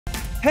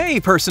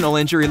Hey, personal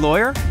injury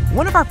lawyer.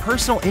 One of our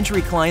personal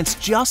injury clients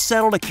just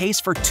settled a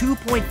case for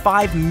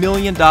 $2.5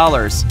 million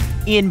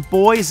in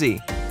Boise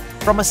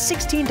from a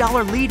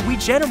 $16 lead we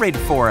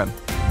generated for him.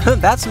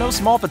 That's no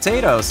small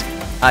potatoes.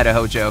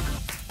 Idaho joke.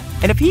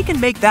 And if he can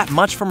make that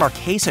much from our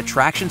case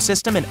attraction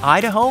system in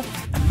Idaho,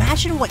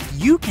 imagine what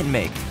you can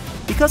make.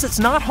 Because it's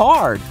not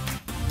hard.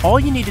 All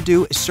you need to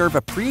do is serve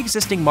a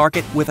pre-existing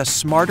market with a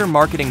smarter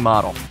marketing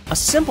model, a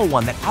simple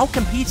one that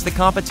outcompetes the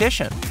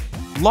competition.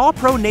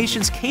 LawPro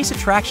Nation's case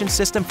attraction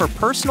system for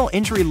personal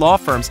injury law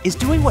firms is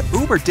doing what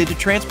Uber did to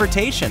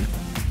transportation,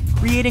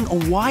 creating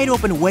a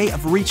wide-open way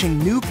of reaching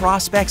new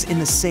prospects in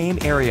the same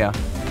area.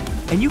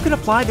 And you can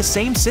apply the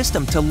same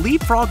system to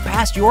leapfrog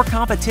past your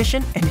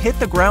competition and hit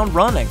the ground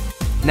running.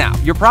 Now,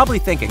 you're probably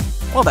thinking,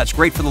 well, that's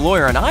great for the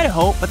lawyer in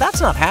Idaho, but that's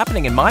not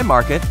happening in my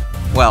market.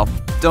 Well,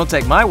 don't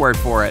take my word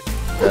for it.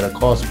 At a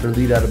cost per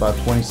lead at about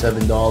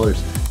 $27.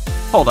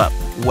 Hold up,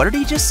 what did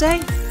he just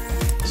say?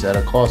 It's at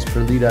a cost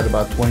per lead at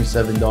about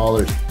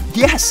 $27.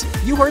 Yes,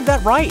 you heard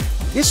that right.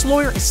 This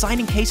lawyer is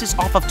signing cases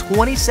off of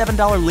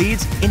 $27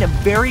 leads in a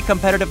very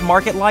competitive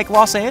market like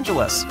Los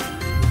Angeles.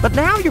 But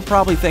now you're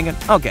probably thinking,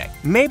 okay,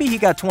 maybe he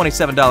got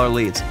 $27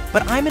 leads,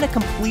 but I'm in a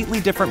completely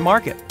different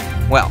market.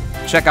 Well,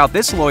 check out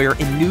this lawyer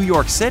in New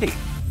York City.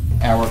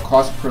 Our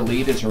cost per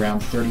lead is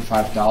around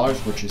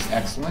 $35, which is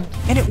excellent.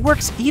 And it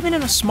works even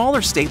in a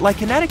smaller state like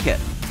Connecticut.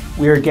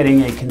 We are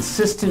getting a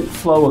consistent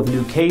flow of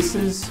new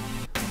cases.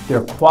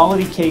 They're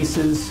quality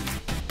cases,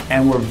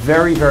 and we're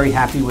very, very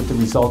happy with the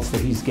results that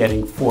he's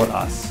getting for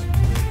us.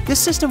 This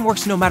system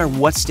works no matter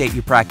what state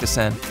you practice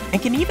in and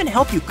can even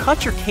help you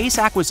cut your case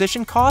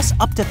acquisition costs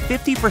up to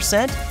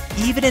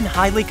 50%, even in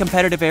highly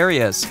competitive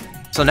areas.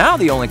 So now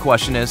the only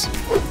question is,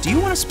 do you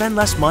want to spend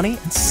less money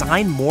and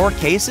sign more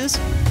cases?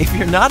 If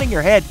you're nodding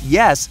your head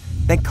yes,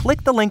 then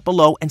click the link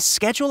below and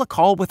schedule a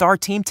call with our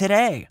team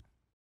today.